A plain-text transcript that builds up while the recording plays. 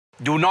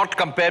Do not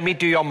compare me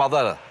to your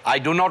mother. I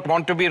do not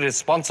want to be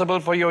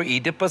responsible for your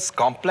Oedipus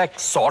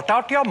complex. Sort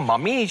out your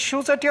mummy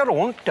issues at your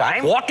own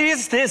time. What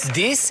is this?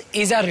 This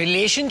is a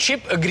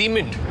relationship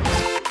agreement.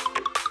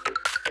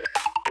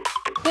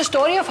 The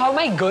story of how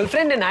my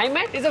girlfriend and I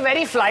met is a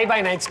very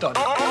fly-by-night story.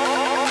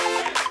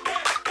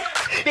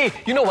 Hey,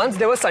 you know, once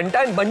there was Santa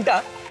and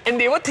Banta, and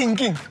they were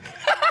thinking.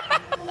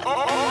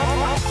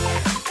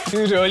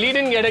 You really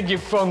didn't get a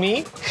gift for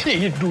me?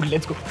 Hey, dude,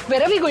 let's go.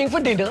 Where are we going for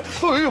dinner?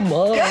 Oh,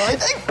 Ma.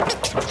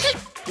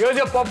 Here's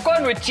your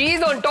popcorn with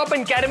cheese on top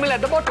and caramel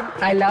at the bottom.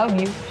 I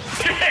love you.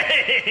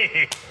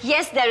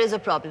 Yes, there is a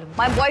problem.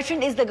 My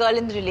boyfriend is the girl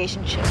in the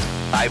relationship.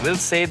 I will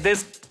say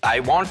this. I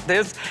want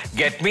this.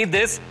 Get me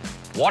this.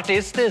 What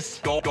is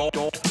this?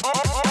 Don't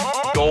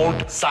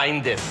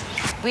sign this.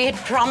 We had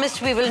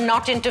promised we will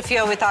not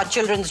interfere with our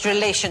children's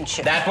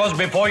relationship. That was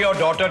before your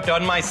daughter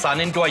turned my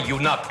son into a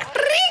eunuch.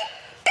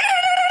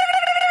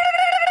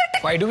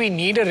 Why do we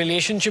need a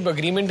relationship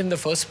agreement in the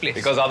first place?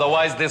 Because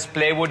otherwise this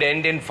play would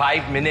end in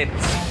 5 minutes.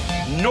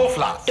 No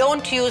flowers.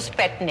 Don't use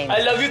pet names.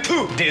 I love you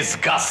too.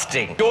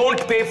 Disgusting.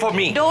 Don't pay for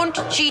me. Don't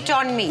cheat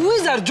on me. Who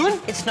is Arjun?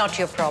 It's not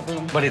your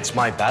problem. But it's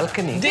my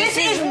balcony. This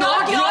is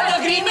not your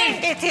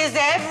agreement. It is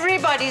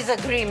everybody's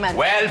agreement.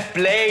 Well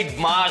played,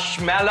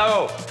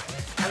 Marshmallow.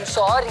 I'm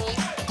sorry.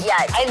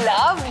 Yeah, I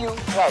love you.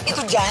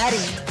 It's Gary.